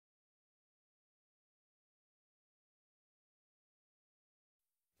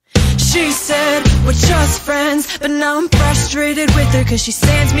She said, we're just friends, but now I'm frustrated with her, cause she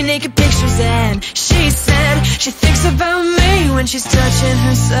sends me naked pictures. And she said she thinks about me when she's touching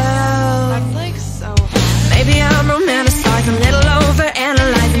herself. That's like so hot. Maybe I'm romanticizing, a little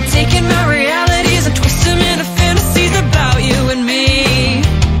overanalyzing, taking my realities and twisting them into fantasies about you and me.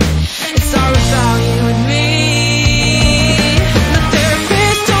 It's all about you and me. My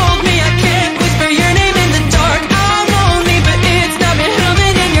therapist told me I can't whisper your name in the dark. I'm lonely, but it's not been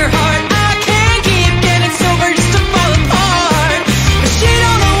humming in your heart. I can't keep getting sober just to fall apart, but she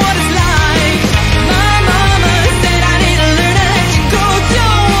don't know what it's like. My mama said I need to learn to let you go.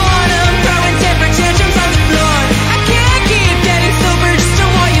 Don't want 'em throwing temper tantrums on the floor. I can't keep getting sober just to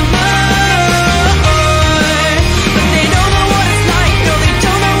want you more, but they don't know what it's like. No, they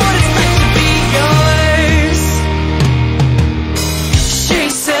don't know what it's like to be yours. She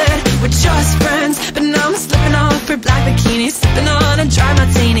said we're just friends, but now I'm slipping off her black bikini, sipping on a dry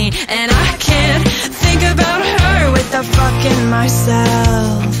martini, and I can't think about her without fucking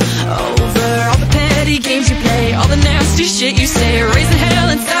myself. Over all the petty games you play, all the nasty shit you say, raising hell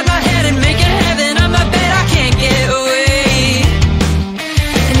inside my head and making heaven on my bed. I can't get away,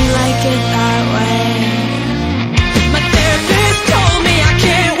 and you like it that way. My therapist told me I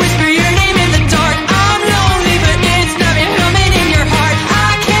can't whisper your name in the dark. I'm lonely, but it's not been humming in your heart.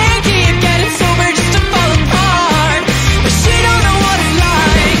 I can't keep getting sober just to fall apart, but she don't know what it's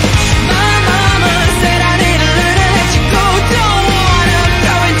like. My mama said I need to learn to let you go. Don't want 'em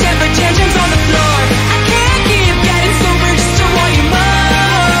throwing temper tantrums on the floor. I can't keep getting sober just to want you more,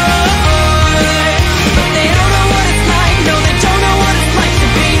 but they don't know what it's like. No, they don't know what it's like to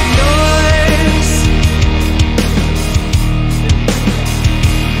be yours.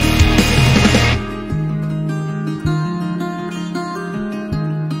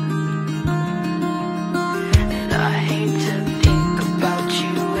 And I hate to think about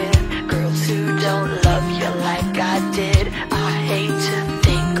you with girls who don't love you like I did. I hate to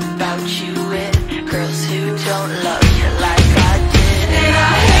think about you with girls who don't love you like I did. And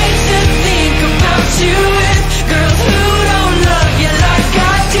I hate to think about you with girls who don't love you like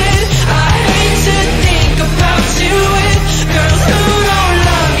I did. I hate to think about you with girls who don't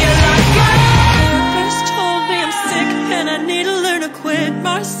love you like I did. My therapist told me I'm sick and I need to learn to quit.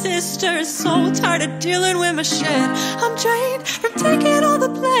 My sister is so tired of dealing with my shit. I'm drained from taking all the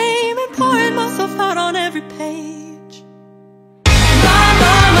blame and pouring myself out on every page.